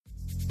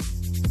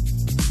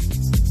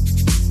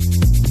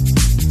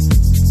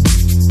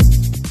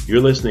You're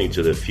listening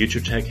to the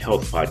Future Tech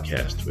Health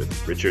Podcast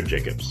with Richard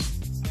Jacobs.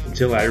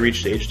 Until I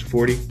reached age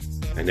 40,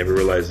 I never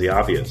realized the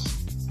obvious,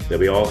 that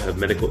we all have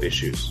medical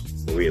issues,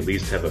 or we at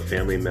least have a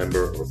family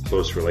member or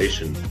close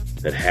relation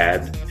that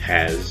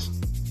has,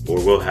 or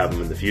will have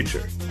them in the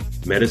future.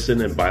 Medicine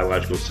and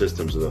biological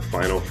systems are the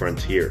final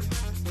frontier.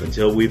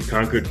 Until we've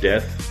conquered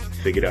death,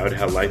 figured out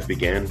how life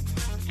began,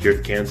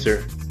 cured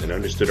cancer, and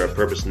understood our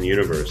purpose in the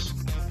universe,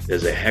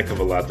 there's a heck of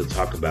a lot to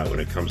talk about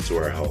when it comes to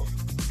our health.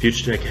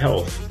 Future Tech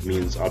Health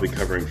means I'll be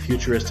covering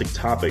futuristic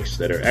topics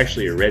that are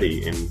actually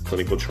already in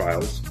clinical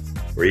trials,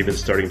 or even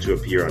starting to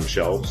appear on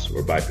shelves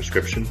or by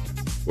prescription,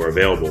 or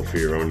available for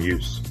your own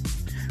use.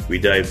 We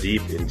dive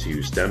deep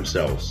into stem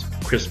cells,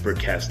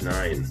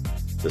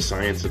 CRISPR-Cas9, the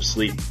science of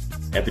sleep,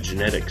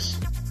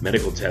 epigenetics,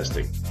 medical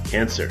testing,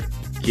 cancer,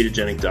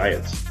 ketogenic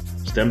diets,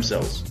 stem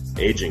cells,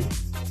 aging,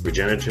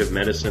 regenerative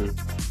medicine,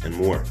 and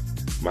more.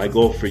 My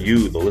goal for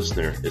you, the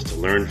listener, is to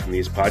learn from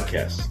these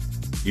podcasts.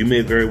 You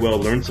may very well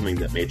learn something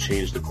that may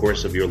change the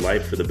course of your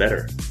life for the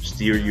better,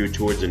 steer you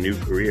towards a new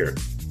career,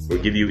 or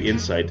give you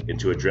insight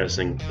into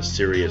addressing a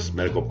serious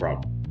medical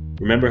problem.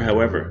 Remember,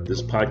 however,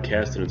 this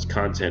podcast and its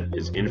content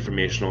is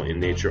informational in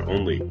nature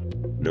only.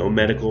 No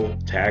medical,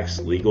 tax,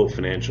 legal,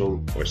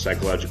 financial, or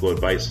psychological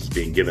advice is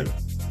being given.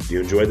 If you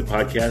enjoy the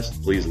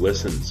podcast, please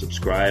listen,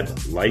 subscribe,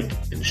 like,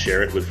 and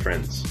share it with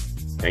friends.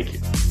 Thank you.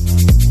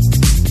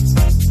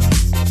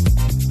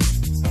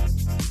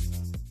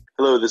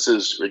 Hello, this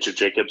is Richard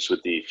Jacobs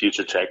with the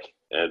Future Tech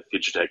and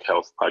Future Tech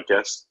Health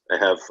podcast. I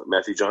have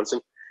Matthew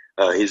Johnson.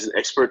 He's an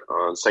expert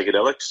on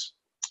psychedelics.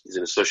 He's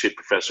an associate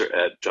professor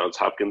at Johns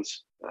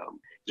Hopkins.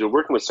 He's been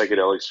working with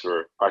psychedelics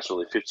for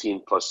approximately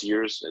 15 plus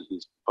years, and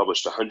he's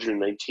published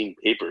 119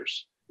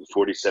 papers,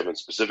 47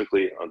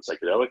 specifically on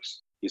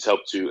psychedelics. He's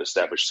helped to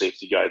establish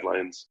safety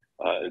guidelines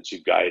and to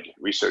guide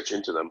research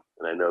into them.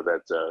 And I know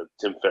that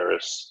Tim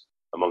Ferriss,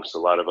 amongst a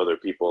lot of other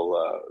people,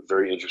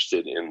 very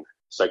interested in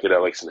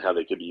psychedelics and how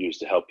they could be used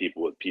to help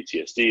people with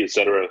PTSD,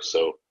 etc.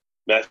 So,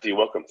 Matthew,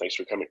 welcome. Thanks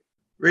for coming.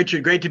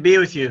 Richard, great to be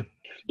with you.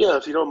 Yeah,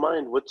 if you don't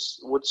mind,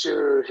 what's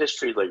your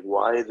history like?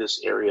 Why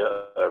this area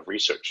of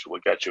research?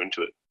 What got you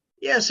into it?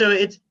 Yeah, so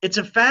it's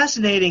a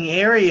fascinating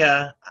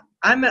area.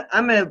 I'm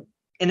an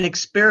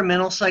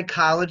experimental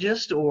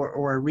psychologist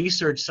or a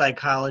research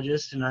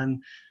psychologist, and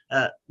I'm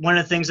one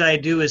of the things I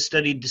do is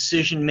study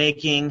decision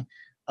making,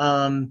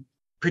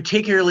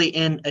 particularly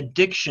in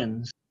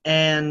addictions.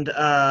 And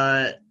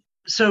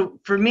so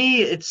for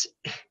me, it's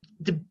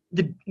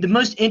the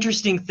most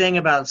interesting thing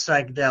about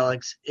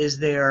psychedelics is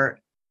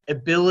their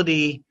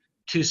ability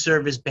to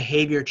serve as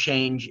behavior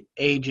change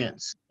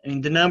agents. I mean,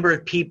 the number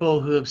of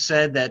people who have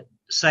said that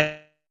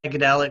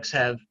psychedelics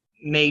have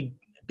made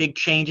big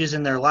changes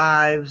in their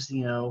lives,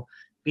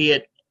 be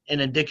it in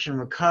addiction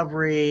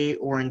recovery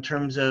or in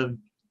terms of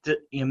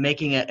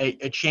making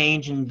a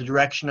change in the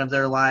direction of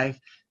their life,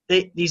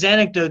 these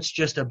anecdotes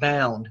just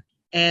abound.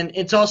 And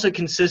it's also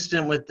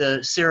consistent with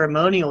the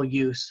ceremonial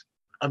use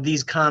of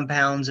these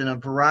compounds in a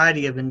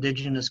variety of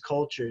indigenous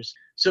cultures.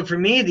 So for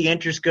me, the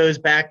interest goes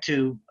back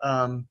to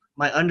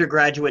my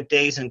undergraduate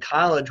days in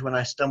college when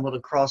I stumbled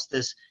across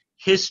this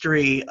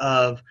history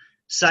of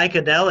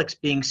psychedelics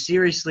being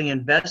seriously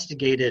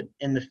investigated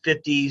in the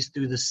 50s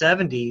through the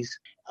 70s,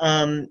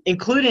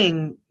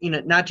 including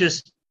not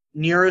just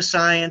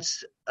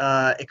neuroscience,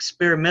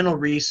 experimental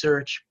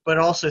research, but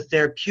also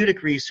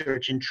therapeutic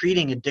research in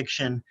treating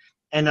addiction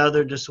and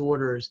other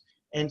disorders.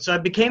 And so I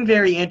became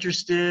very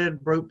interested,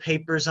 wrote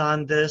papers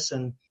on this,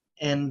 and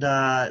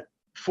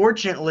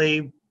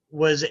fortunately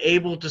was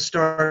able to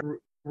start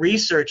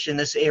research in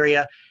this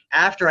area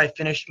after I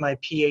finished my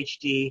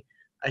PhD.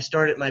 I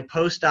started my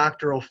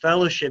postdoctoral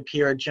fellowship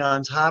here at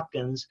Johns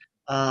Hopkins,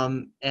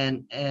 and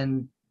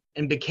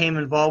became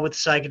involved with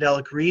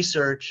psychedelic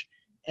research,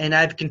 and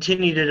I've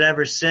continued it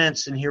ever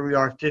since. And here we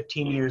are,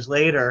 15 years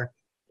later,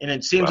 and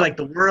it seems like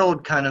the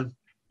world kind of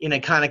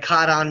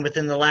caught on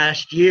within the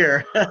last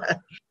year.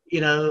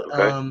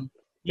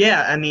 Okay.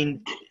 I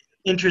mean,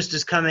 interest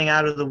is coming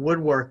out of the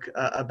woodwork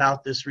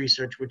about this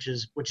research, which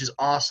is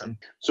awesome.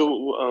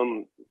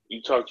 So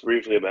you talked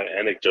briefly about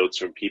anecdotes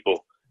from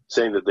people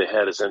saying that they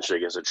had essentially,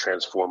 I guess, a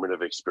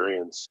transformative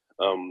experience.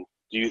 Do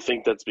you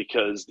think that's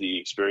because the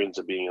experience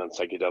of being on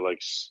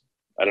psychedelics,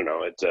 I don't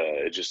know,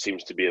 it just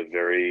seems to be a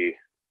very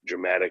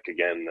dramatic,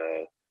 again,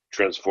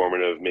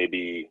 transformative,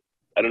 maybe,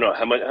 I don't know,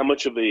 how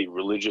much of a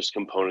religious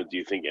component do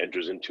you think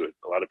enters into it?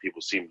 A lot of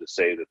people seem to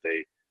say that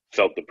they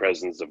felt the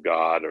presence of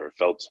God or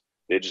felt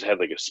they just had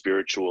like a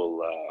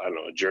spiritual,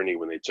 a journey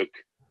when they took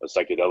a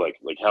psychedelic.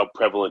 Like, how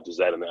prevalent is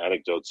that in the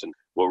anecdotes, and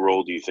what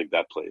role do you think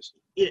that plays?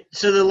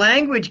 So the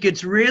language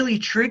gets really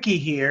tricky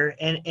here,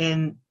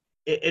 and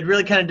it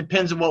really kind of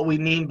depends on what we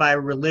mean by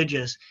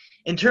religious.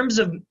 In terms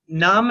of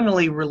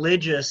nominally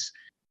religious,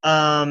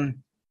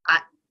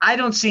 I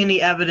don't see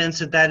any evidence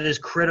that is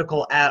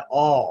critical at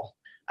all.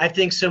 I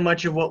think so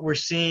much of what we're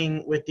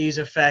seeing with these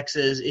effects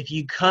is if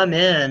you come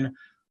in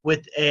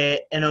with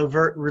an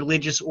overt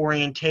religious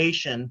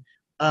orientation,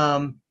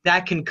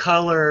 that can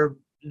color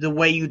the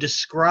way you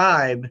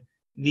describe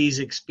these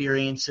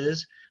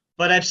experiences.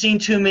 But I've seen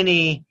too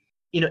many,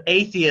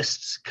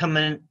 atheists come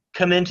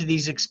into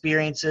these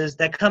experiences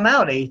that come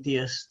out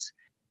atheists.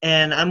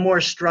 And I'm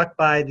more struck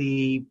by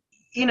the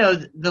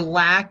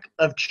lack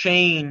of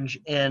change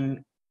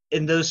in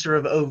those sort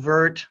of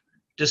overt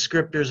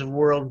descriptors of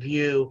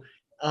worldview.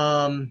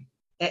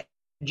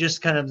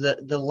 Just kind of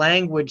the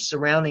language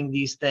surrounding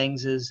these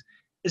things is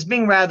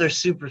being rather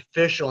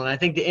superficial. And I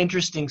think the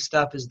interesting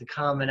stuff is the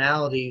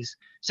commonalities.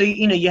 So,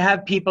 you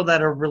have people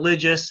that are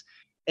religious,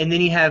 and then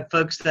you have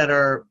folks that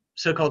are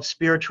so-called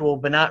spiritual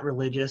but not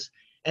religious.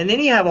 And then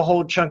you have a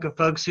whole chunk of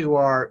folks who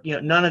are,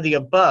 none of the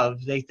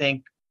above. They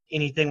think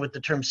anything with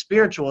the term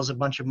spiritual is a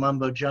bunch of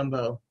mumbo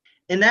jumbo.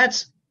 And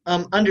that's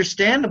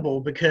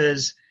understandable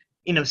because,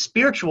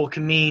 spiritual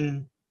can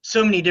mean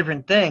so many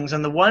different things.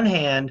 On the one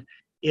hand,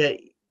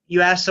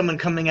 you ask someone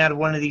coming out of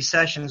one of these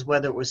sessions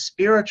whether it was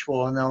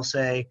spiritual, and they'll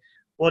say,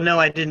 well, no,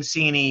 I didn't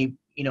see any,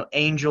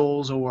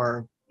 angels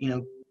or,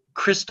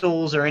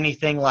 crystals or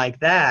anything like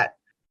that.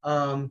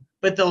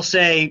 But they'll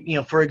say,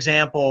 for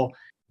example,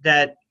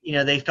 that,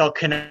 they felt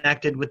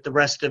connected with the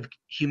rest of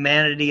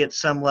humanity at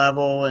some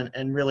level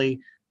and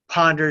really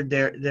pondered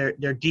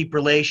their deep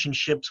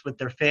relationships with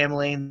their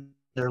family and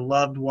their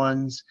loved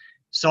ones,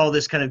 saw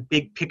this kind of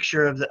big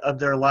picture of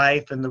their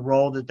life and the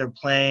role that they're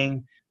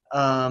playing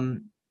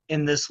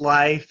in this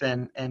life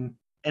and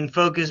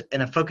focus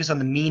on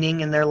the meaning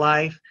in their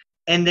life.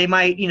 And they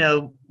might,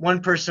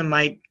 one person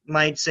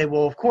might say,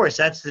 well, of course,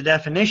 that's the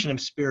definition of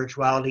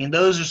spirituality. And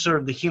those are sort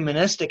of the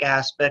humanistic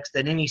aspects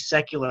that any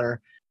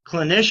secular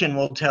clinician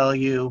will tell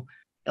you,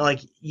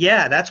 like,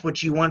 yeah, that's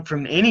what you want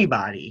from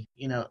anybody,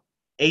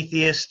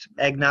 atheist,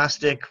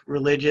 agnostic,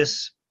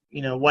 religious,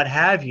 what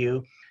have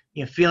you,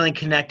 feeling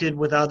connected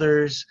with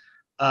others,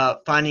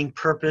 finding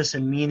purpose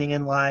and meaning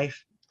in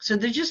life. So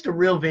there's just a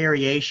real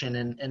variation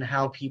in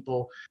how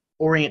people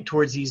orient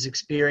towards these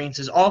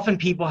experiences. Often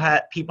people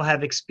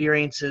have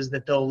experiences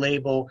that they'll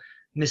label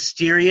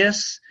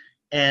mysterious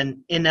and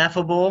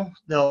ineffable.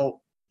 They'll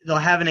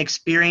have an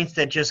experience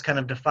that just kind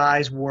of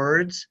defies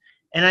words.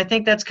 And I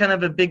think that's kind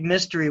of a big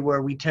mystery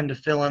where we tend to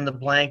fill in the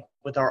blank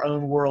with our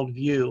own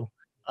worldview,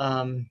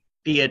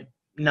 be it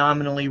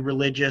nominally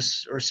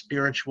religious or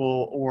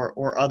spiritual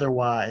or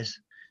otherwise.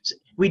 So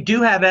we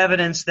do have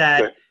evidence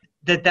that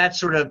that's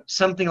sort of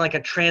something like a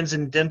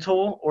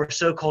transcendental or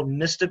so-called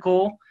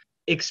mystical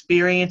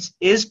experience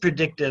is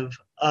predictive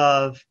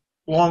of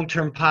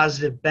long-term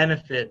positive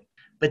benefit,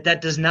 but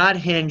that does not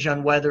hinge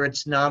on whether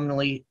it's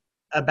nominally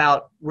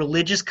about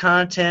religious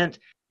content,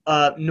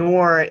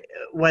 nor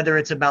whether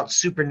it's about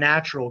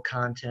supernatural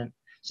content.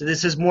 So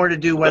this is more to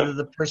do whether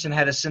the person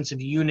had a sense of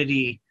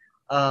unity,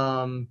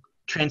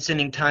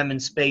 transcending time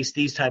and space,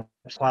 these types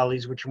of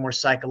qualities, which are more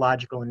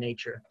psychological in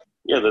nature.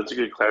 Yeah, that's a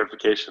good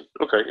clarification.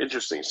 Okay,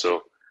 interesting.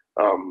 So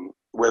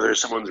whether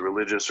someone's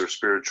religious or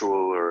spiritual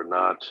or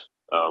not,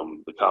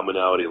 the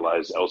commonality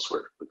lies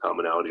elsewhere. The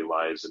commonality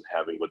lies in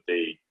having what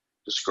they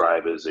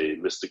describe as a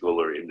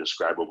mystical or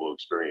indescribable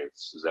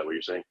experience. Is that what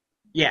you're saying?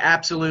 Yeah,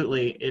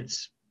 absolutely.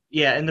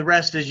 And the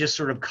rest is just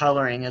sort of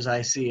coloring as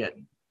I see it.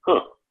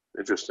 Huh,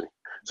 interesting.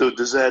 So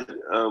does that,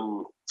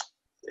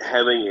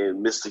 having a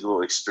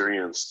mystical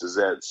experience, does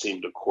that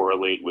seem to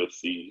correlate with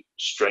the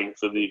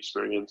strength of the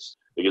experience?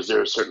 Because there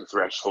are certain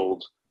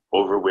thresholds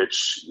over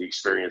which the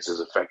experience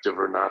is effective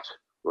or not,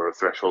 or a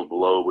threshold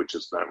below which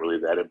is not really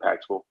that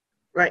impactful?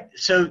 Right.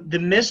 So the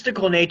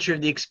mystical nature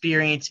of the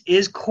experience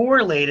is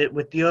correlated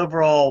with the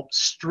overall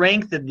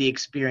strength of the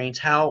experience,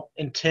 how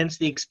intense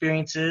the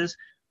experience is,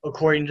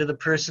 according to the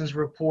person's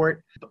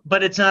report.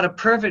 But it's not a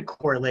perfect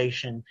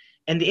correlation.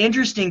 And the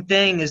interesting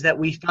thing is that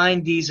we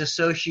find these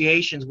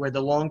associations where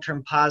the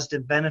long-term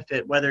positive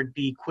benefit, whether it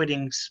be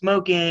quitting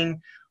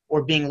smoking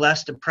or being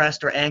less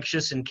depressed or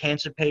anxious in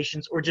cancer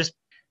patients, or just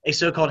a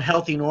so-called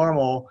healthy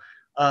normal,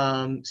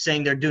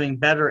 saying they're doing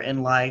better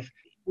in life,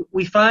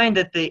 we find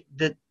that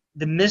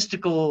the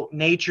mystical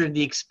nature of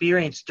the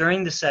experience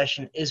during the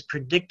session is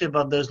predictive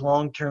of those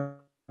long-term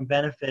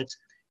benefits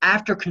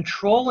after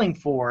controlling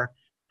for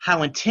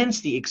how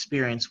intense the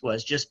experience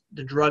was, just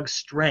the drug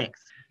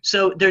strength.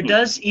 So there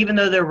does, even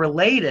though they're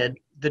related,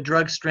 the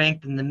drug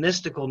strength and the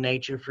mystical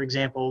nature, for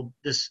example,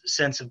 this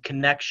sense of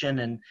connection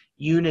and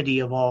unity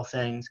of all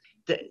things,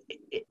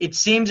 it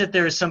seems that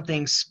there is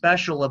something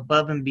special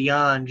above and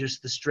beyond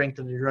just the strength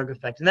of the drug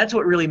effect. And that's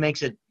what really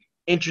makes it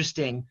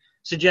interesting,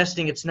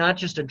 suggesting it's not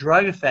just a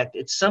drug effect,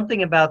 it's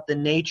something about the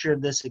nature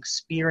of this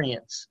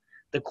experience,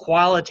 the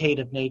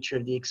qualitative nature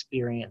of the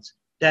experience,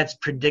 that's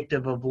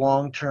predictive of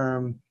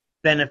long-term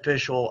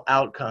beneficial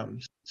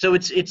outcomes. So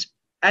it's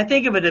I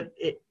think of it,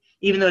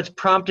 even though it's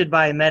prompted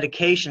by a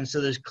medication, so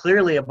there's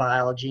clearly a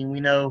biology, and we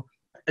know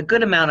a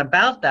good amount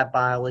about that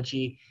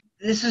biology,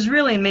 this is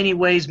really in many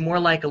ways more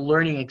like a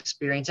learning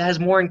experience. It has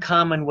more in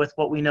common with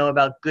what we know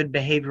about good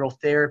behavioral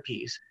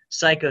therapies,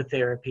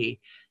 psychotherapy,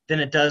 than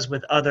it does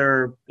with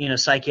other,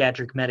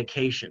 psychiatric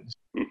medications.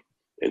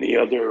 Any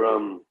other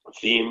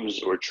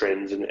themes or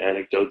trends and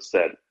anecdotes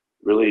that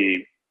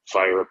really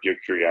fire up your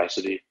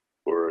curiosity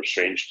or are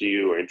strange to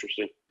you or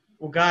interesting?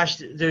 Well,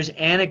 gosh, there's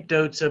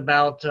anecdotes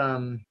about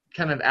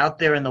kind of out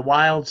there in the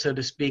wild, so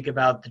to speak,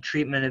 about the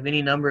treatment of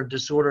any number of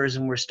disorders,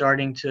 and we're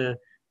starting to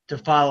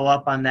follow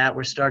up on that.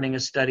 We're starting a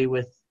study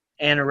with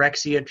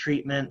anorexia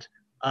treatment,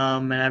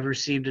 and I've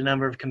received a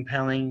number of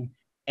compelling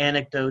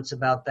anecdotes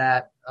about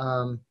that,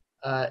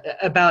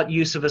 about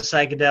use of a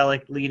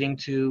psychedelic leading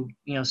to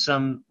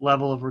some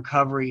level of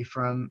recovery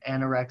from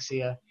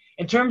anorexia.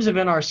 In terms of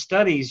in our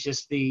studies,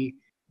 just the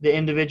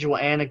individual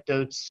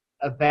anecdotes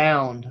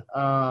abound.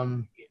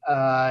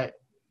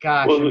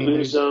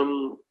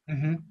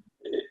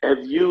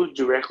 Have you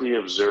directly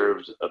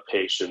observed a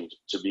patient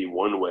to be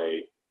one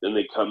way, then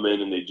they come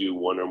in and they do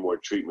one or more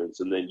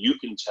treatments, and then you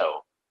can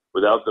tell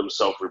without them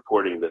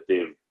self-reporting that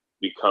they've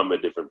become a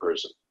different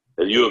person?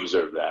 Have you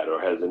observed that, or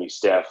has any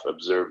staff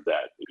observed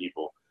that in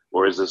people?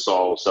 Or is this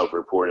all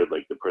self-reported,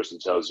 like the person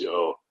tells you,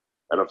 oh,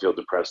 I don't feel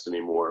depressed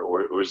anymore,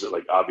 or is it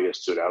like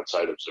obvious to an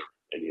outside observer,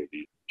 any of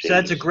these changes? So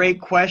that's a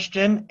great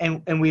question,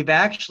 and we've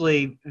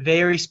actually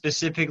very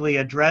specifically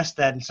addressed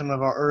that in some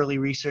of our early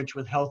research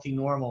with healthy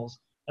normals.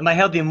 And by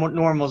healthy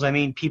normals, I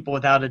mean people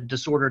without a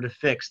disorder to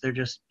fix. They're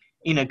just,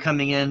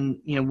 coming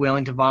in,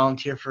 willing to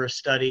volunteer for a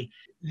study.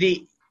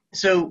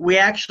 So we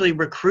actually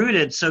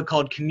recruited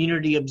so-called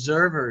community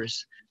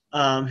observers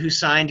who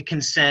signed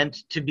consent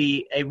to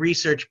be a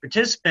research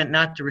participant,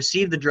 not to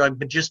receive the drug,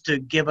 but just to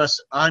give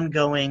us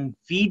ongoing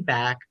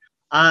feedback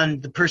on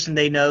the person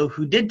they know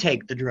who did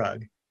take the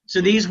drug. So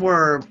these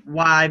were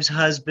wives,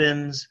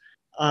 husbands,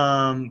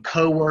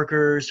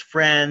 co-workers,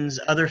 friends,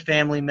 other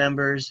family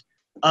members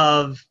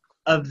of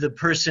the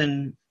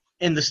person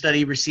in the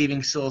study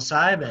receiving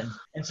psilocybin.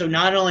 And so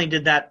not only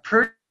did that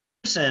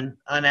person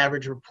on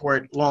average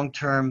report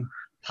long-term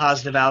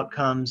positive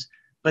outcomes,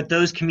 but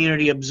those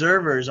community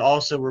observers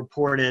also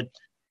reported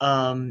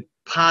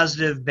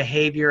positive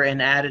behavior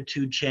and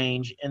attitude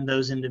change in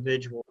those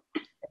individuals.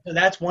 So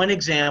that's one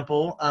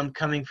example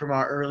coming from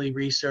our early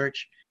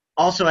research.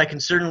 Also, I can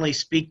certainly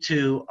speak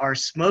to our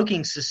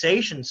smoking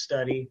cessation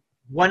study.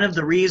 One of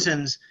the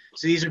reasons,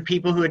 so these are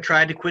people who had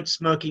tried to quit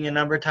smoking a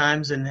number of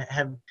times and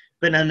have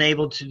been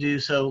unable to do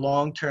so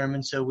long-term,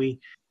 and so we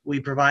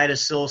provide a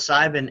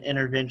psilocybin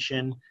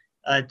intervention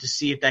to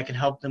see if that can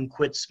help them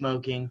quit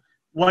smoking.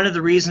 One of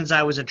the reasons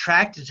I was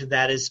attracted to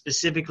that is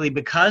specifically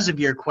because of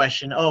your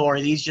question, are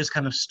these just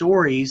kind of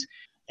stories,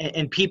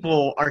 and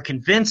people are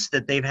convinced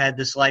that they've had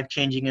this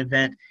life-changing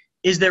event?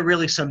 Is there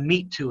really some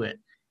meat to it?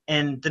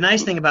 And the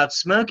nice thing about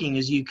smoking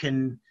is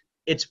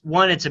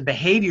it's a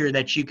behavior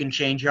that you can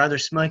change. You're either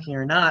smoking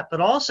or not,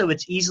 but also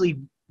it's easily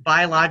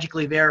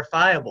biologically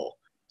verifiable.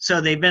 So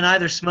they've been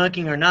either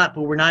smoking or not,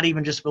 but we're not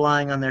even just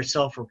relying on their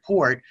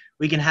self-report.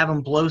 We can have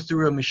them blow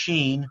through a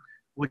machine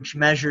which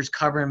measures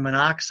carbon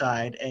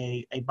monoxide,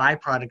 a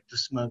byproduct of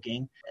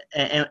smoking,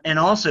 and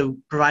also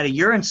provide a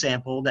urine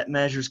sample that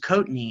measures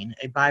cotinine,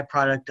 a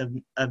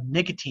byproduct of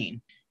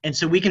nicotine. And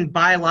so we can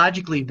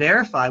biologically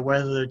verify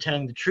whether they're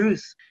telling the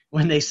truth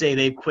when they say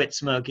they've quit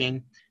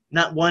smoking,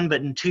 not one,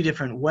 but in two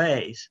different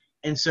ways.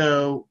 And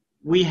so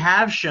we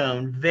have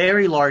shown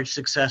very large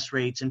success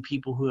rates in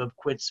people who have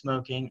quit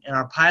smoking. In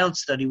our pilot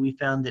study, we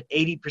found that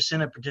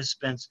 80% of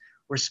participants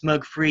were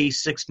smoke-free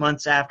 6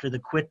 months after the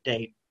quit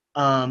date,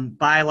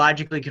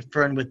 biologically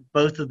confirmed with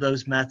both of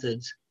those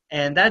methods.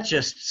 And that's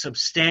just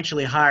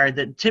substantially higher.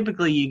 That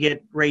typically you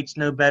get rates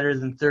no better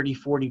than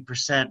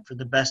 30-40% for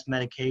the best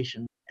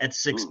medication at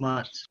 6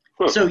 months.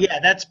 So yeah,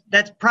 that's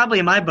probably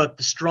in my book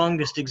the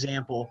strongest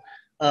example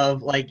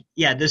of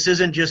this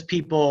isn't just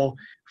people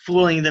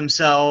fooling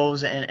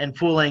themselves and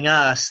fooling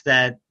us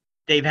that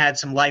they've had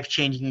some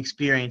life-changing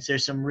experience.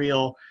 There's some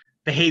real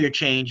behavior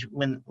change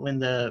when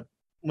the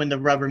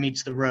rubber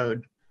meets the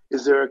road.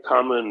 Is there a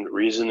common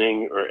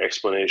reasoning or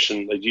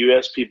explanation? Like, do you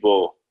ask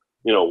people,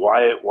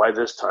 why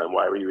this time?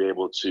 Why were you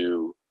able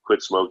to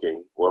quit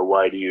smoking? Or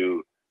why do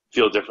you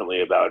feel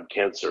differently about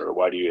cancer? Or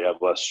why do you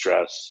have less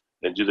stress?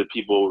 And do the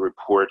people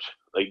report,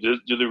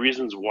 do the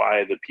reasons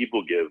why the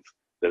people give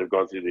that have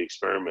gone through the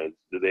experiment,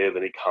 do they have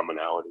any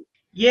commonality?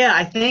 Yeah,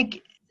 I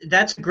think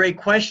that's a great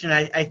question.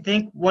 I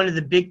think one of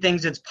the big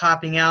things that's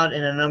popping out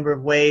in a number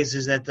of ways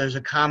is that there's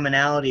a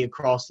commonality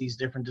across these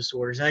different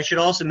disorders. And I should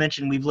also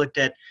mention we're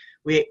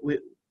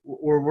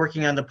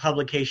working on the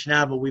publication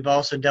now, but we've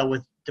also dealt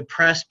with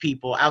depressed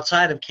people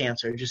outside of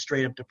cancer, just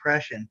straight up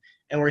depression.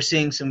 And we're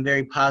seeing some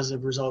very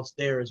positive results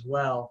there as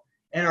well.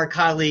 And our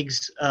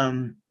colleagues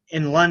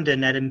in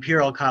London at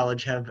Imperial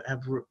College have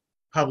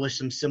published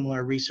some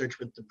similar research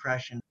with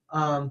depression.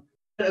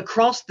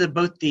 Across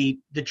both the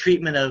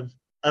treatment of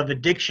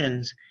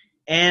addictions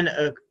and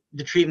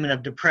the treatment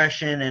of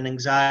depression and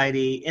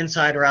anxiety,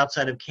 inside or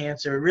outside of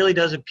cancer, it really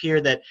does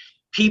appear that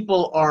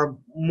people are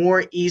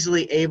more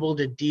easily able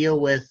to deal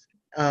with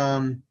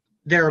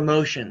their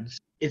emotions.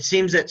 It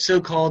seems that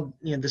so-called,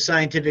 the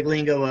scientific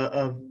lingo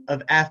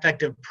of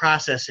affective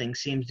processing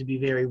seems to be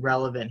very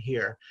relevant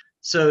here.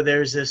 So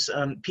there's this,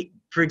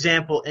 for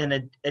example,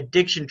 in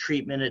addiction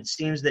treatment, it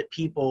seems that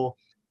people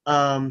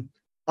are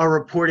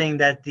reporting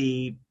that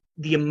the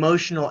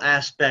emotional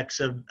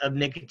aspects of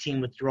nicotine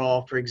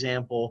withdrawal, for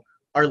example,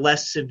 are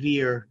less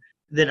severe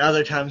than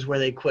other times where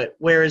they quit.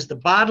 Whereas the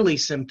bodily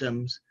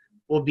symptoms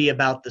will be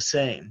about the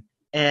same.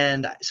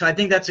 And so I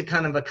think that's a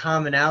kind of a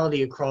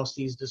commonality across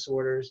these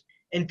disorders.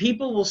 And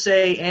people will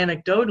say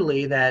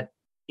anecdotally that,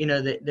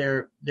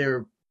 that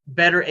they're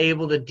better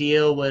able to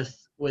deal with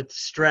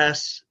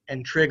stress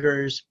and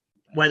triggers,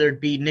 whether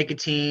it be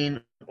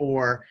nicotine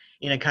or,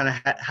 kind of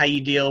how you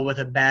deal with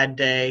a bad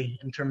day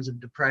in terms of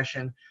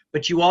depression.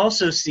 But you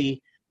also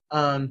see,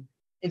 and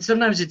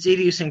sometimes it's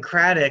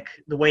idiosyncratic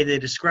the way they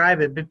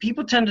describe it, but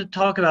people tend to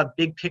talk about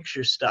big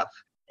picture stuff.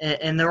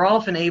 And they're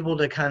often able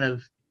to kind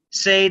of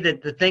say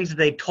that the things that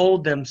they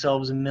told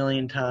themselves a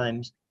million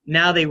times,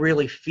 now they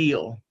really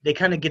feel. They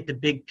kind of get the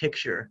big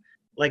picture.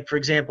 Like, for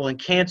example, in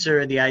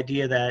cancer, the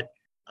idea that,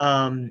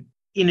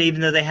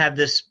 even though they have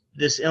this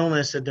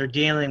illness that they're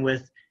dealing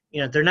with,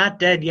 they're not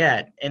dead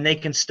yet, and they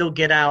can still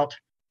get out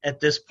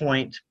at this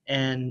point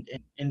and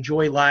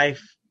enjoy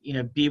life,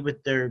 be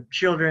with their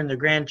children, their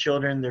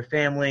grandchildren, their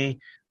family,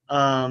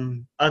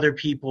 other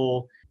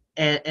people,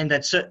 and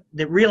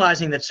that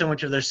realizing that so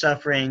much of their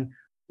suffering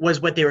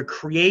was what they were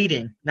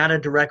creating, not a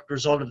direct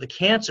result of the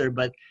cancer,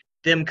 but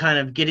them kind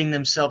of getting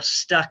themselves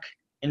stuck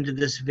into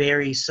this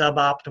very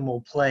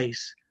suboptimal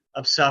place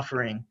of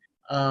suffering.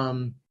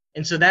 And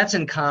so that's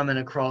in common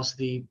across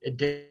the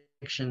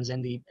addictions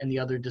and the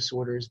other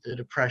disorders, the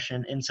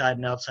depression inside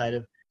and outside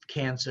of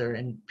cancer.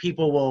 And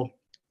people will,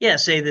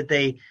 say that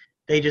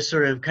they just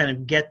sort of kind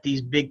of get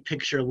these big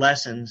picture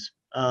lessons.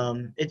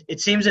 It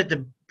seems that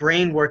the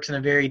brain works in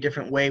a very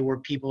different way where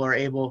people are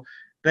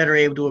better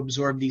able to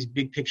absorb these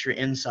big picture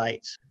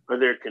insights. Are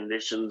there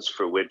conditions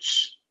for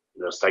which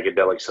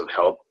psychedelics have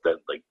helped that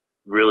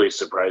really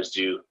surprised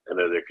you, and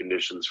are there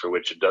conditions for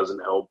which it doesn't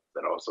help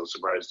that also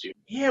surprised you?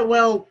 Yeah,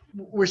 well,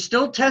 we're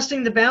still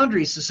testing the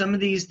boundaries. So some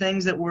of these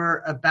things that we're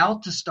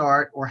about to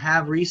start or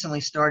have recently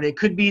started, it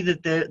could be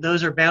that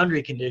those are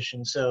boundary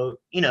conditions. So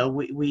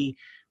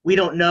we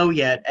don't know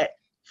yet.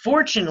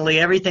 Fortunately,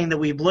 everything that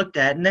we've looked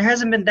at, and there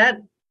hasn't been that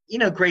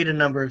great a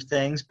number of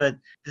things, but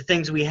the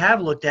things we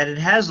have looked at, it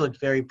has looked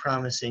very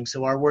promising.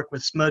 So our work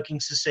with smoking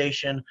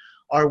cessation,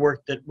 our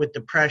work with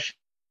depression,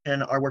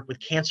 our work with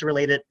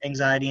cancer-related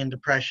anxiety and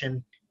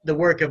depression, the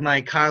work of my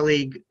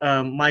colleague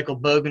Michael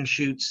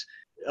Bogenschutz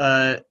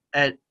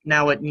at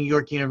New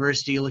York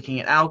University looking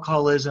at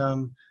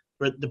alcoholism,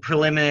 the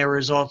preliminary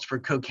results for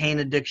cocaine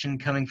addiction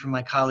coming from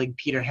my colleague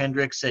Peter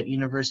Hendricks at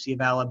University of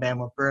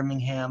Alabama,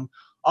 Birmingham.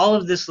 All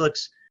of this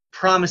looks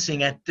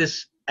promising at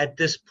this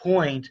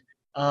point.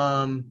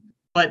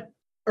 But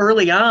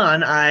early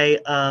on,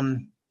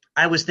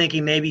 I was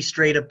thinking maybe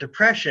straight up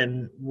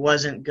depression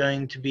wasn't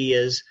going to be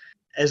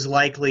as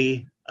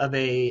likely of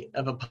a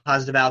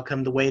positive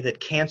outcome the way that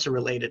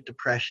cancer-related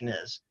depression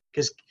is,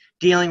 because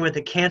dealing with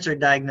a cancer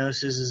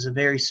diagnosis is a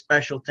very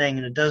special thing,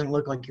 and it doesn't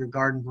look like your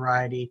garden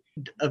variety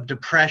of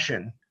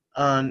depression.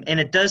 And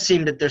it does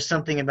seem that there's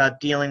something about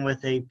dealing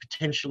with a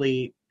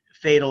potentially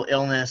fatal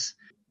illness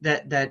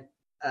that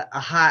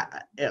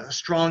a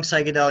strong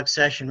psychedelic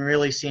session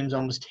really seems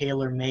almost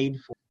tailor-made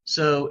for.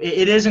 So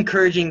it is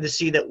encouraging to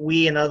see that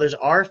we and others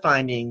are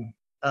finding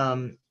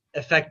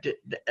effective,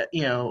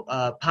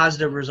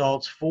 positive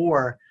results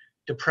for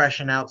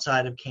depression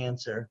outside of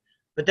cancer.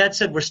 But that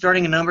said, we're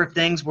starting a number of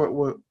things.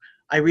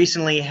 I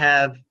recently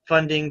have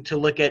funding to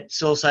look at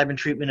psilocybin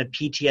treatment of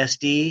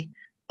PTSD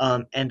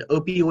and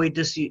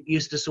opioid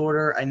use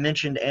disorder. I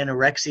mentioned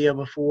anorexia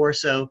before.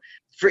 So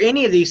for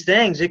any of these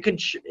things, it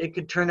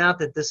could turn out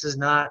that this is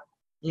not,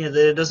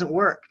 that it doesn't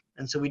work.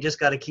 And so we just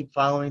got to keep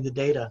following the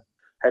data.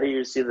 How do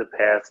you see the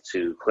path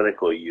to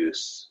clinical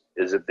use?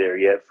 Is it there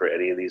yet for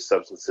any of these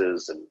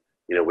substances, and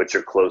which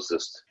are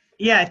closest?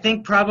 Yeah, I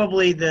think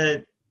probably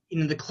the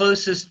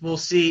closest we'll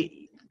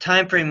see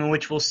time frame in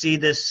which we'll see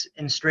this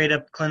in straight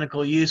up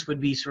clinical use would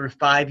be sort of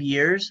 5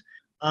 years.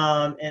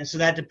 And so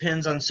that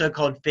depends on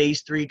so-called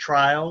phase 3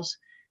 trials.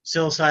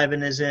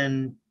 Psilocybin is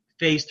in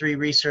phase 3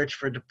 research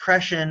for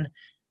depression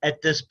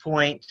at this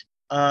point.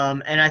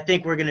 And I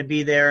think we're going to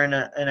be there in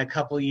a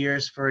couple of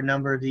years for a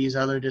number of these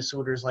other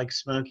disorders like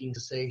smoking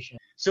cessation.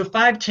 So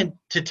 5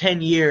 to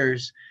 10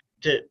 years,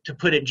 to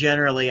put it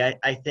generally,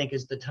 I think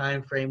is the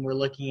time frame we're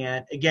looking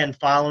at. Again,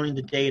 following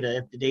the data,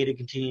 if the data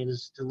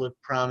continues to look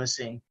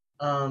promising.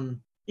 And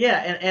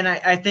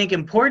I think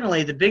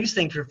importantly, the biggest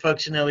thing for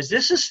folks to know is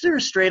this is through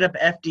a straight up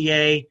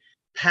FDA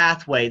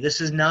pathway. This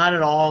is not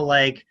at all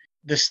like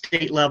the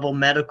state level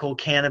medical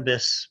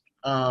cannabis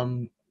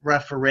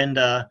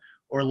referenda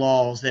or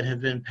laws that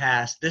have been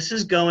passed. This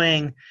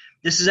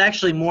is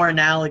actually more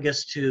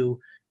analogous to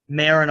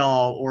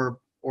Marinol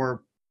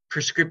or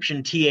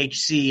prescription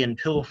THC in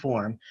pill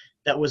form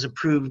that was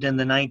approved in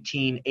the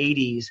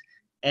 1980s,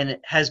 and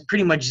it has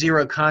pretty much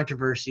zero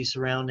controversy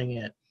surrounding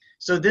it.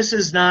 So this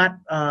is not,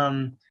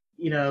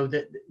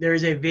 there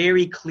is a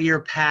very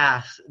clear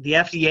path. The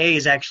FDA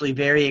is actually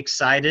very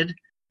excited,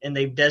 and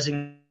they've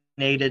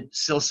designated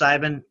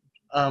psilocybin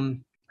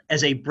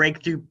as a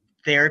breakthrough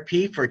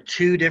therapy for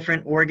 2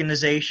 different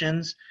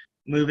organizations,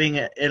 moving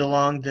it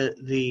along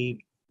the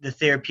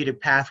therapeutic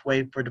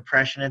pathway for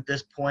depression at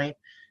this point.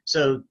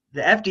 So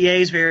the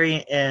FDA is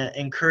very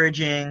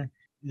encouraging.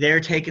 They're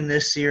taking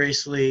this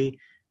seriously.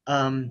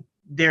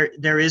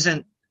 there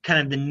isn't kind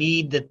of the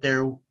need that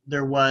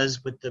there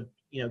was with the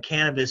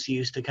cannabis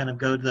use to kind of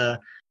go to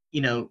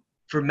the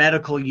for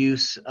medical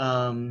use,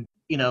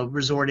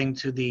 resorting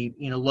to the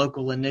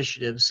local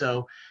initiatives.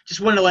 So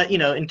just wanted to let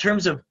in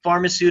terms of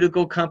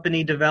pharmaceutical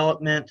company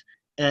development,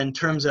 in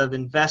terms of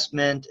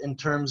investment, in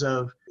terms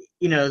of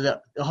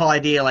the whole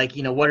idea, like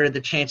what are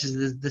the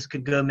chances this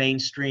could go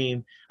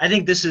mainstream. I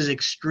think this is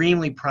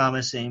extremely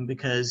promising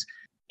because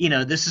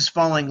this is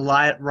falling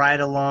right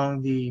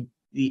along the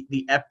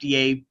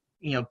FDA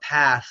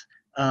path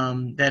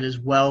that is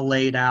well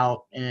laid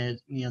out, and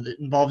that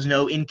involves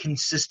no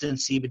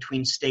inconsistency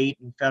between state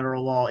and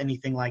federal law,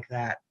 anything like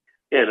that.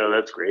 Yeah, no,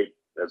 that's great.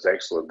 That's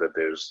excellent that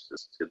there's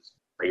it's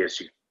I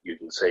guess you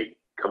can say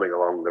coming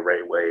along the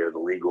right way or the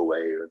legal way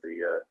or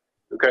the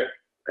okay,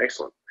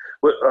 excellent.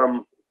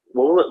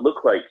 What will it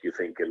look like, you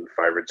think, in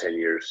 5 or 10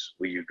 years?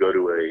 Will you go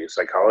to a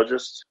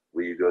psychologist?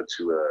 Will you go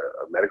to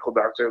a medical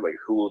doctor? Like,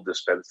 who will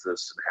dispense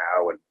this and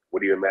how? And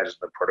what do you imagine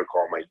the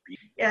protocol might be?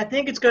 Yeah, I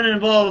think it's going to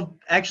involve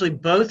actually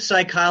both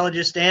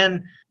psychologists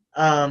and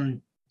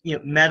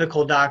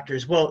medical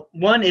doctors. Well,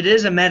 one, it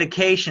is a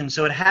medication,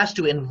 so it has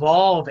to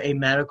involve a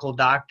medical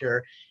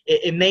doctor.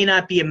 It may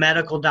not be a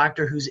medical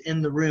doctor who's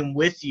in the room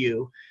with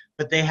you,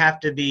 but they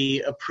have to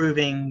be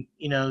approving,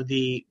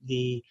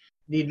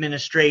 the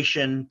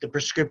administration, the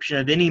prescription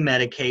of any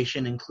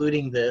medication,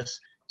 including this.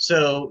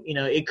 So,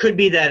 it could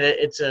be that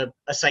it's a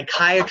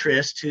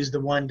psychiatrist who's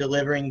the one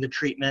delivering the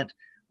treatment,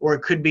 or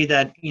it could be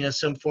that,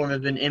 some form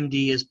of an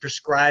MD is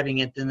prescribing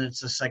it, then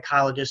it's a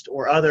psychologist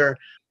or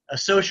a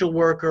social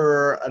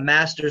worker, a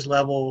master's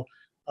level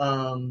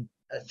a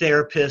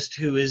therapist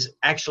who is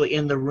actually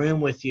in the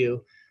room with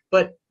you.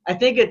 But I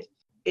think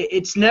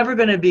it's never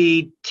going to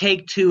be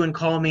take 2 and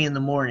call me in the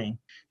morning.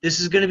 This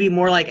is going to be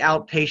more like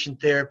outpatient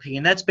therapy,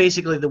 and that's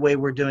basically the way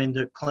we're doing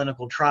the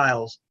clinical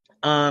trials.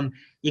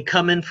 You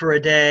come in for a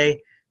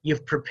day,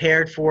 you've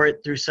prepared for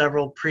it through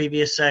several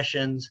previous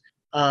sessions,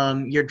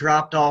 you're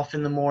dropped off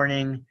in the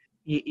morning,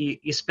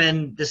 you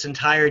spend this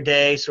entire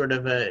day sort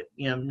of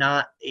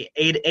not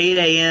 8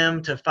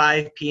 a.m. to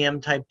 5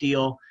 p.m. type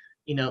deal,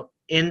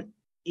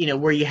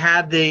 where you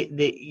have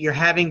you're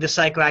having the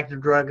psychoactive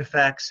drug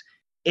effects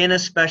in a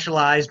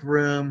specialized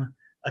room,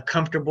 a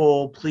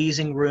comfortable,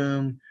 pleasing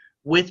room,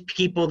 with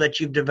people that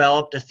you've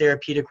developed a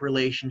therapeutic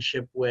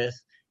relationship with.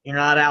 You're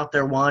not out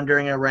there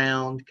wandering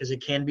around because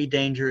it can be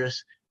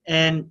dangerous.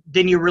 And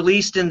then you're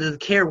released into the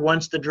care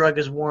once the drug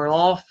is worn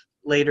off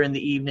later in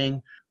the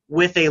evening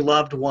with a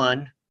loved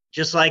one,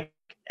 just like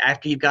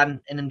after you've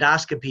gotten an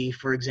endoscopy,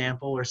 for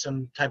example, or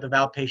some type of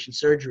outpatient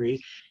surgery.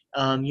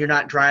 You're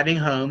not driving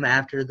home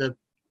after the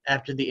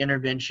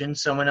intervention.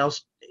 Someone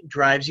else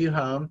drives you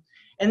home.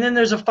 And then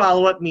there's a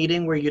follow-up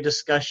meeting where you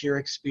discuss your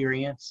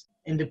experience.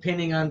 And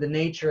depending on the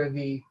nature of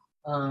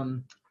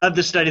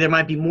the study, there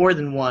might be more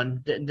than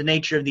one. The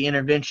nature of the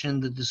intervention,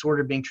 the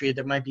disorder being treated,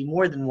 there might be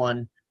more than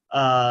one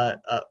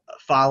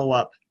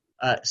follow-up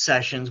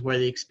sessions where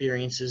the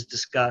experience is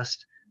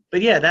discussed.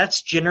 But yeah,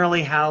 that's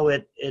generally how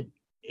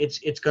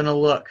it's going to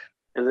look.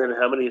 And then,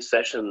 how many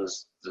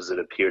sessions does it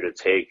appear to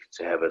take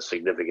to have a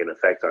significant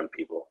effect on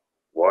people?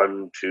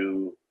 1,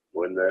 2,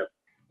 more than that?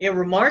 Yeah,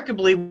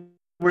 remarkably,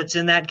 it's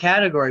in that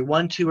category.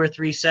 1, 2, or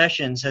 3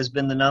 sessions has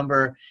been the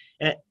number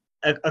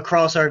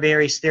across our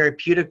various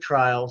therapeutic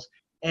trials,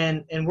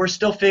 and we're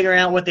still figuring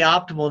out what the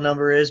optimal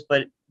number is,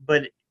 but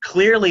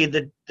clearly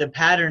the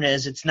pattern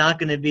is it's not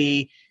going to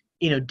be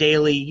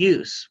daily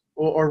use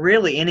or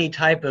really any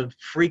type of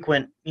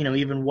frequent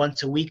even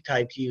once a week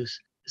type use.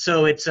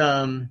 So it's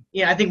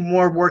I think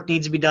more work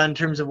needs to be done in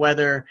terms of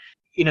whether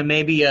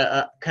maybe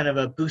a kind of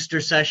a booster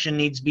session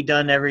needs to be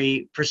done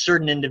for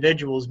certain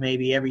individuals,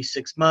 maybe every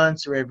 6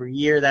 months or every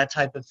year, that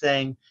type of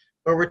thing.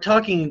 But we're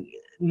talking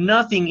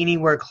nothing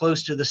anywhere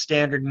close to the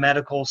standard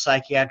medical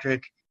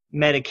psychiatric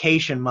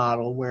medication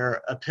model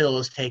where a pill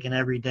is taken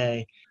every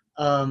day.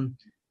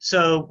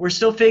 So we're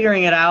still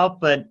figuring it out,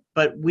 but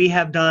we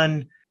have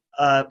done,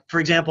 for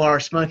example, our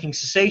smoking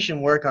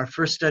cessation work. Our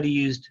first study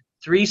used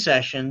 3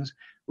 sessions.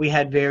 We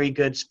had very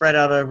good, spread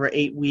out over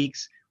 8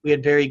 weeks. We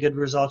had very good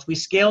results. We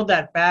scaled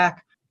that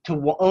back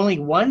to only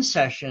 1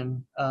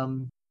 session,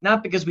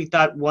 not because we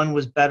thought one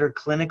was better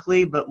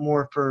clinically, but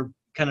more for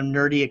kind of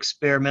nerdy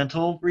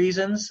experimental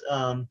reasons,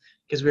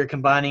 because we were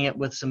combining it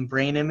with some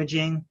brain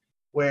imaging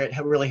where it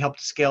really helped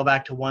to scale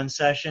back to 1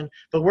 session.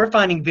 But we're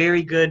finding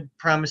very good,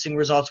 promising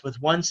results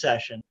with 1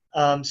 session.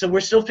 So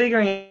we're still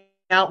figuring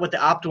out what the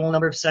optimal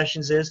number of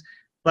sessions is,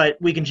 but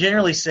we can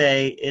generally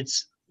say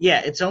it's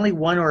only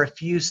 1 or a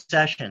few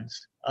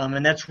sessions.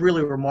 And that's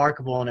really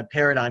remarkable and a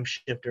paradigm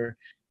shifter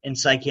in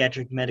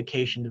psychiatric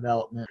medication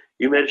development.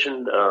 You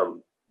mentioned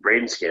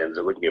brain scans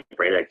and looking at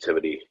brain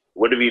activity.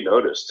 What have you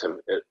noticed?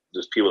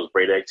 Does people's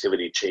brain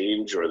activity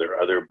change, or are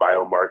there other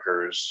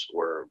biomarkers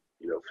or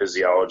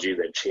physiology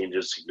that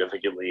changes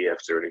significantly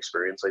after an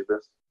experience like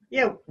this?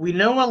 Yeah, we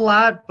know a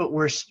lot, but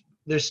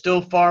there's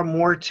still far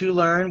more to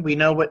learn. We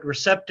know what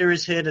receptor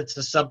is hit. It's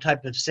a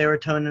subtype of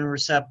serotonin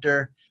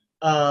receptor.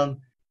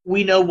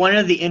 we know one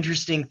of the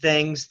interesting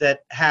things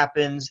that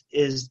happens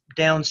is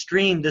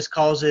downstream, this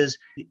causes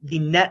the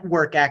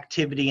network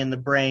activity in the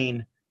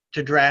brain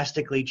to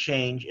drastically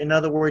change. In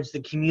other words,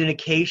 the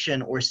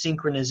communication or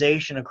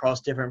synchronization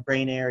across different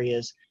brain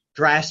areas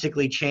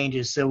drastically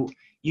changes. So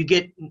you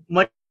get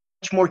much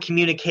more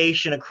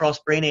communication across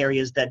brain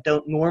areas that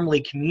don't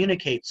normally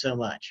communicate so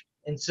much.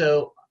 And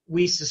so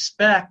we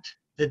suspect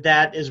that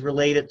that is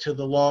related to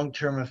the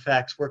long-term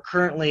effects. We're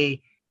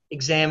currently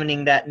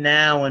examining that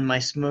now in my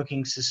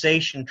smoking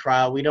cessation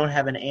trial. We don't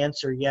have an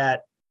answer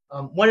yet.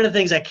 One of the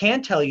things I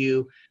can tell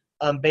you,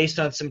 based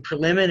on some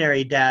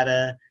preliminary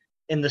data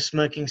in the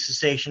smoking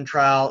cessation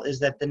trial, is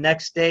that the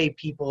next day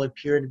people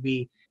appear to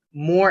be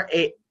more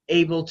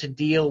able to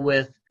deal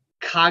with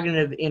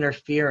cognitive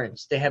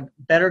interference. They have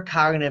better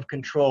cognitive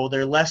control.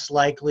 They're less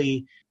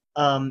likely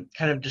kind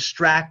of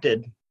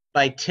distracted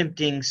by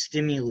tempting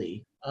stimuli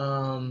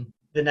the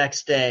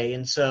next day.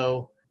 And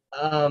so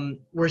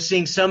we're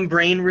seeing some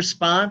brain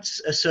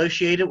response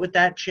associated with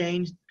that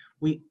change.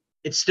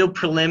 It's still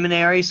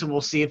preliminary, so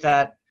we'll see if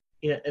that,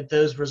 if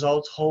those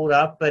results hold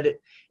up. But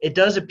it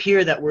does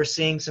appear that we're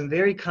seeing some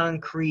very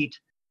concrete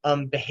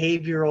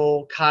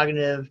behavioral,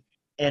 cognitive,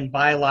 and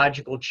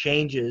biological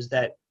changes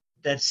that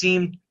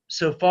seem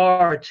so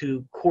far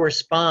to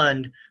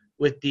correspond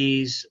with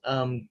these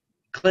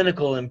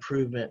clinical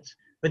improvements.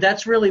 But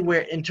that's really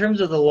where, in terms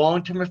of the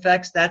long-term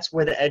effects, that's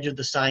where the edge of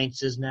the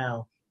science is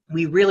now.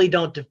 We really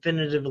don't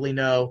definitively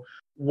know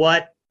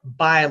what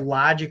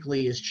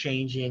biologically is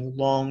changing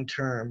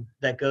long-term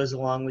that goes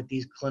along with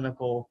these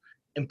clinical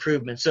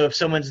improvements. So if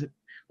someone's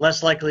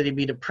less likely to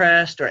be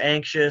depressed or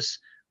anxious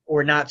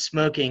or not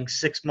smoking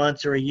 6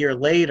 months or a year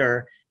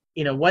later,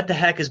 what the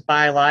heck is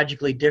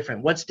biologically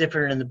different? What's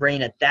different in the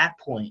brain at that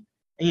point?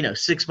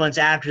 6 months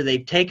after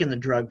they've taken the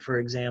drug, for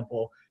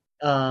example.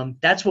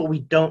 That's what we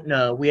don't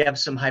know. We have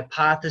some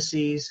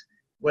hypotheses,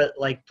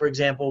 like, for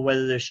example,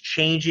 whether there's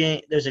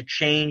a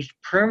changed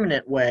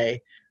permanent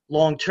way,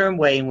 long-term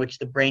way in which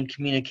the brain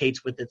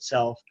communicates with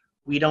itself.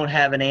 We don't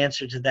have an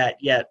answer to that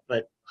yet,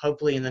 but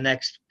hopefully in the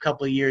next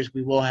couple of years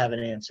we will have an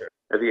answer.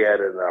 Have you had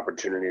an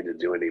opportunity to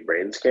do any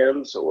brain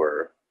scans,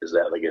 or is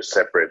that like a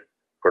separate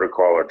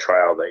protocol or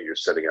trial that you're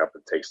setting up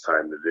and takes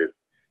time to do?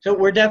 So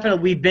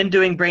we've been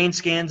doing brain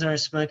scans in our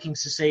smoking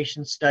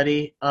cessation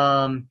study,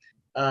 and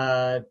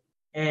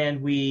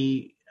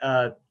we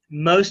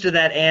most of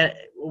that,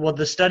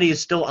 the study is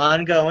still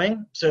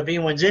ongoing. So if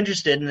anyone's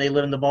interested and they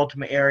live in the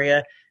Baltimore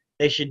area,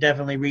 they should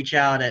definitely reach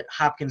out at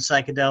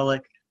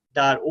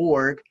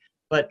hopkinspsychedelic.org.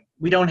 But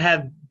we don't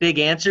have big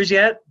answers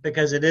yet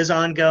because it is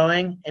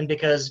ongoing, and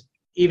because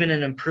even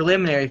in a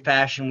preliminary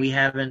fashion, we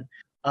haven't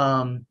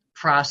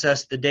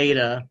processed the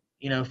data,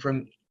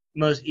 from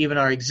even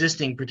our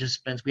existing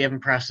participants. We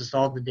haven't processed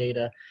all the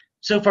data.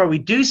 So far, we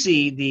do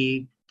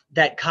see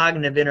that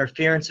cognitive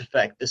interference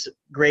effect, this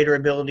greater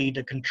ability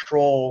to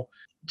control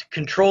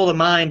the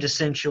mind,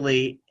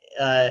 essentially,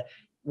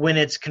 when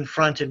it's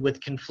confronted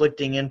with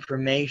conflicting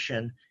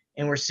information.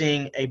 And we're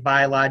seeing a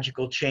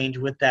biological change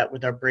with that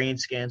with our brain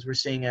scans. We're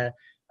seeing a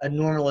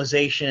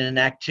normalization in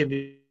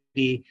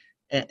activity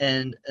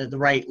and the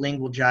right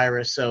lingual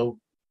gyrus. So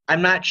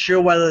I'm not sure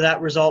whether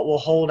that result will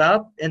hold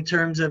up in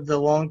terms of the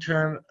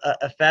long-term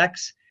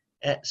effects.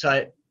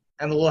 So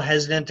I'm a little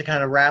hesitant to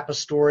kind of wrap a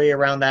story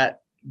around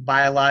that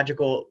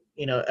biological,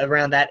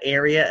 around that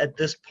area at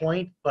this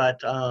point. But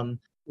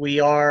we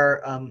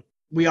are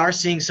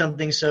seeing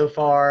something so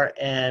far,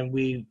 and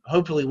we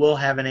hopefully will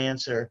have an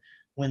answer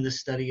when the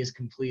study is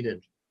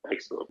completed.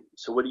 Excellent.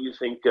 So what do you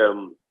think,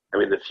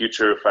 the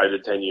future 5 to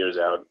 10 years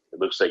out,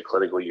 it looks like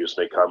clinical use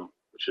may come,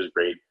 which is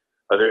great.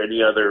 Are there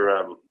any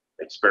other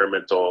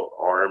experimental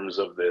arms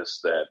of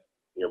this that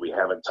we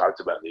haven't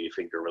talked about that you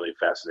think are really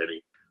fascinating?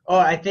 Oh,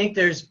 I think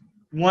there's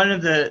one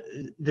of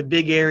the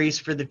big areas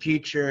for the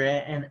future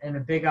and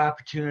a big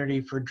opportunity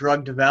for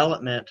drug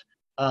development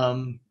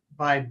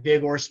by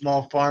big or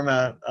small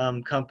pharma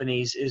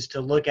companies is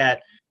to look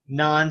at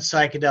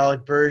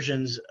non-psychedelic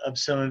versions of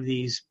some of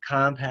these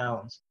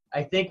compounds.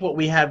 I think what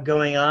we have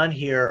going on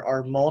here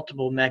are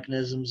multiple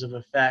mechanisms of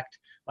effect.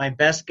 My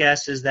best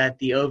guess is that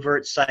the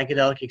overt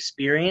psychedelic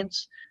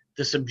experience,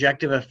 the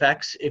subjective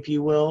effects, if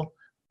you will,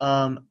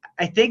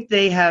 I think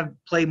they have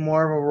played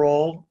more of a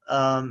role,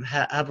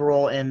 have a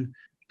role in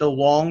the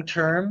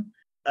long-term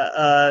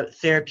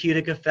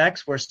therapeutic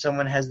effects where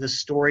someone has the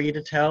story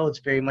to tell. It's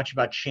very much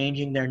about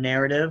changing their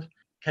narrative,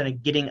 kind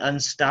of getting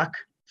unstuck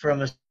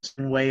from a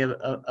certain way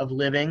of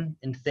living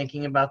and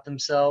thinking about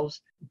themselves.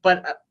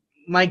 But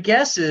my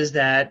guess is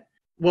that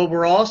what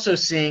we're also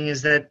seeing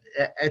is that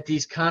at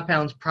these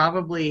compounds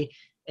probably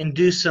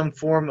induce some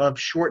form of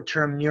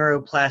short-term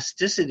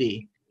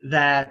neuroplasticity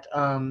that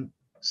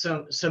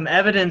some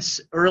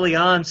evidence early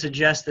on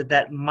suggests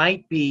that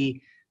might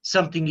be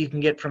something you can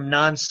get from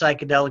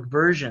non-psychedelic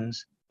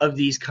versions of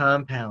these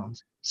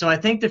compounds. So I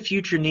think the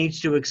future needs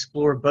to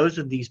explore both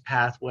of these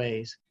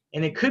pathways.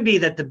 And it could be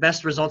that the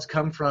best results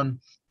come from,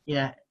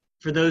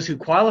 for those who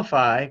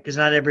qualify, because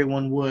not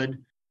everyone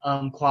would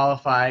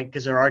qualify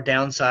because there are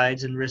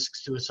downsides and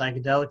risks to a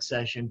psychedelic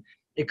session.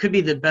 it could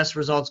be the best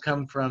results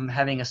come from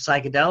having a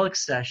psychedelic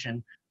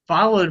session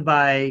followed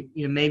by,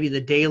 maybe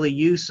the daily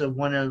use of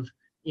one of,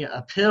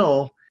 a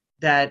pill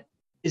that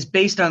is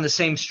based on the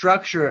same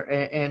structure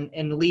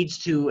and leads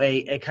to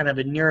a kind of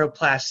a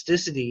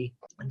neuroplasticity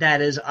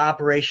that is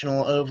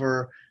operational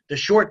over the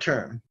short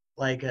term,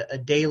 like a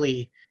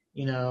daily,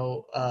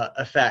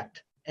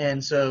 effect.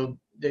 And so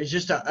there's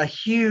just a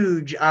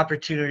huge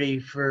opportunity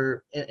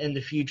for in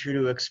the future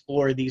to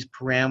explore these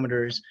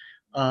parameters.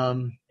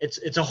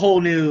 It's a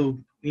whole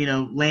new,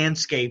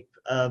 landscape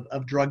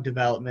of drug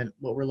development,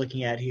 what we're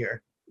looking at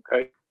here.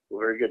 Okay, well,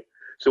 very good.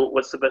 So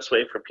what's the best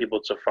way for people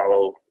to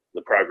follow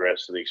the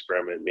progress of the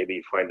experiment?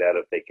 Maybe find out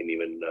if they can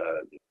even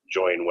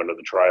join one of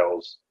the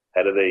trials.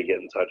 How do they get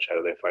in touch? How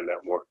do they find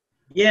out more?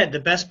 Yeah, the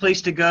best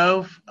place to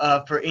go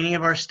for any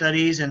of our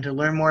studies and to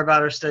learn more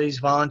about our studies,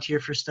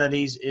 volunteer for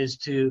studies, is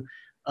to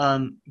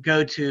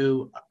go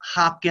to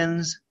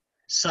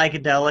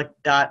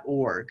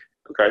hopkinspsychedelic.org.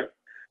 Okay.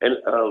 And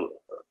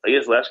I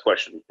guess last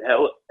question,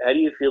 how do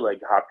you feel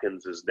like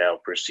Hopkins is now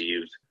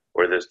perceived,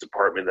 or this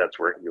department that's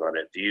working on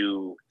it? Do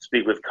you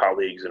speak with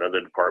colleagues in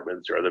other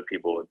departments or other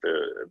people at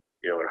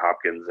at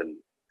Hopkins, and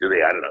do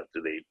they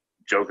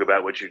joke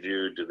about what you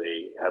do? Do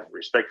they have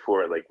respect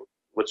for it? Like,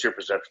 what's your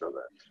perception of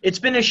that? It's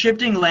been a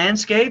shifting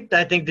landscape.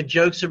 I think the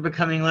jokes are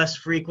becoming less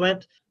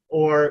frequent,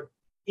 or,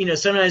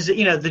 sometimes,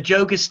 the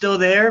joke is still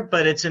there,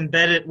 but it's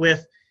embedded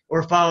with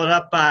or followed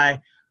up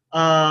by,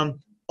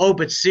 oh,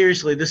 but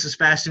seriously, this is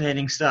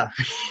fascinating stuff.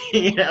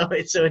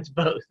 So it's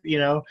both,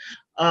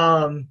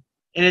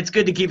 and it's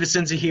good to keep a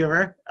sense of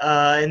humor.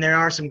 And there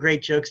are some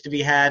great jokes to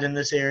be had in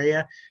this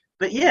area.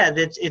 But yeah,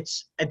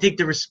 I think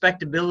the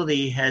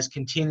respectability has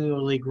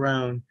continually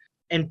grown,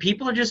 and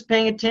people are just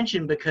paying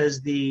attention because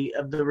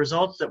of the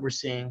results that we're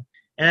seeing.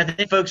 And I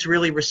think folks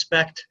really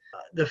respect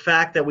the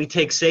fact that we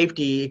take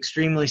safety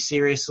extremely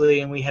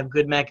seriously, and we have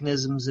good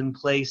mechanisms in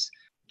place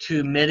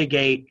to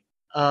mitigate.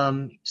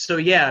 So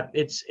yeah,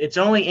 it's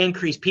only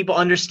increased. People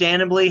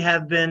understandably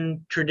have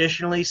been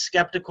traditionally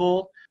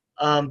skeptical,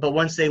 but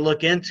once they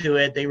look into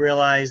it, they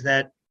realize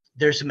that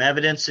there's some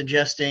evidence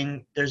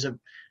suggesting there's a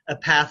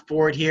path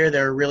forward here.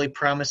 There are really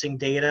promising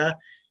data,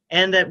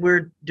 and that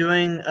we're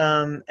doing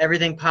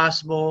everything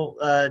possible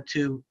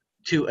to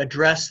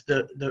address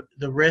the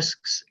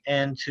risks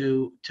and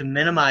to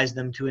minimize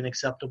them to an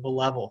acceptable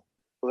level.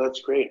 Well,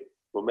 that's great.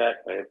 Well, Matt,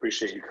 I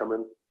appreciate you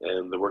coming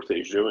and the work that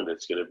you're doing.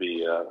 It's going to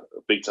be a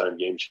big-time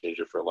game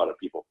changer for a lot of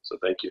people. So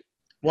thank you.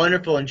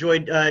 Wonderful.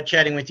 Enjoyed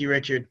chatting with you,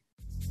 Richard.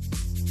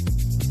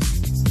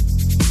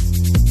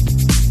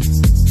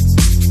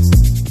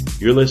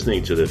 You're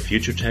listening to the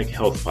Future Tech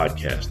Health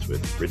Podcast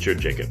with Richard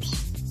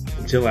Jacobs.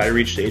 Until I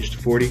reached age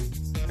 40,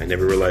 I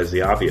never realized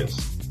the obvious,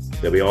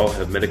 that we all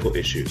have medical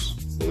issues,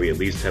 or we at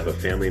least have a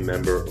family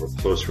member or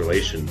close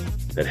relation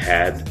that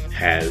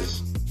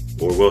has,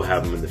 or will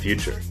have them in the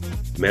future.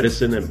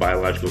 Medicine and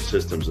biological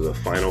systems are the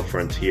final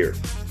frontier.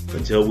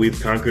 Until we've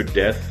conquered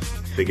death,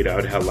 figured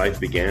out how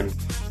life began,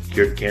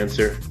 cured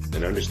cancer,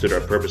 and understood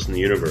our purpose in the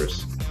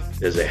universe,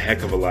 there's a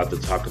heck of a lot to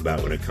talk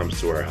about when it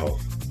comes to our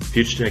health.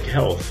 Future Tech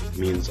Health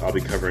means I'll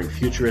be covering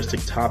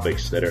futuristic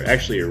topics that are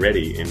actually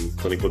already in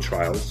clinical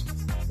trials,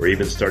 or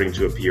even starting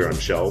to appear on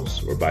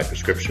shelves or by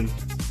prescription,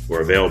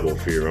 or available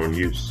for your own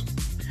use.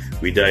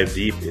 We dive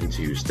deep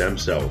into stem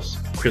cells,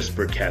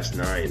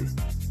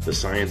 CRISPR-Cas9, the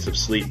science of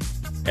sleep,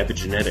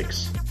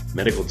 epigenetics,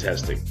 medical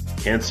testing,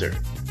 cancer,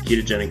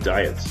 ketogenic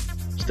diets,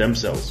 stem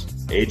cells,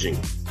 aging,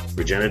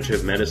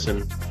 regenerative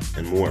medicine,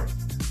 and more.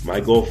 My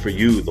goal for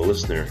you, the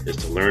listener, is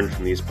to learn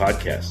from these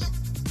podcasts.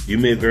 You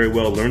may very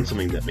well learn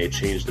something that may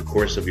change the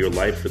course of your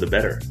life for the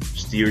better,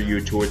 steer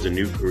you towards a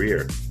new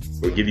career,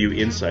 or give you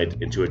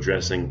insight into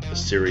addressing a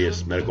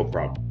serious medical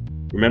problem.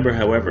 Remember,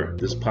 however,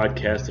 this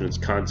podcast and its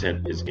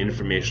content is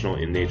informational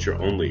in nature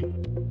only.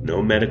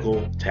 No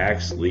medical,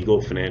 tax,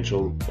 legal,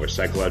 financial, or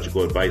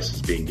psychological advice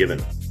is being given.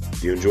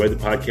 If you enjoyed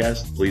the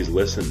podcast, please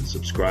listen,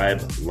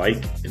 subscribe,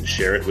 like, and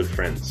share it with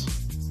friends.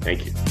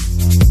 Thank you.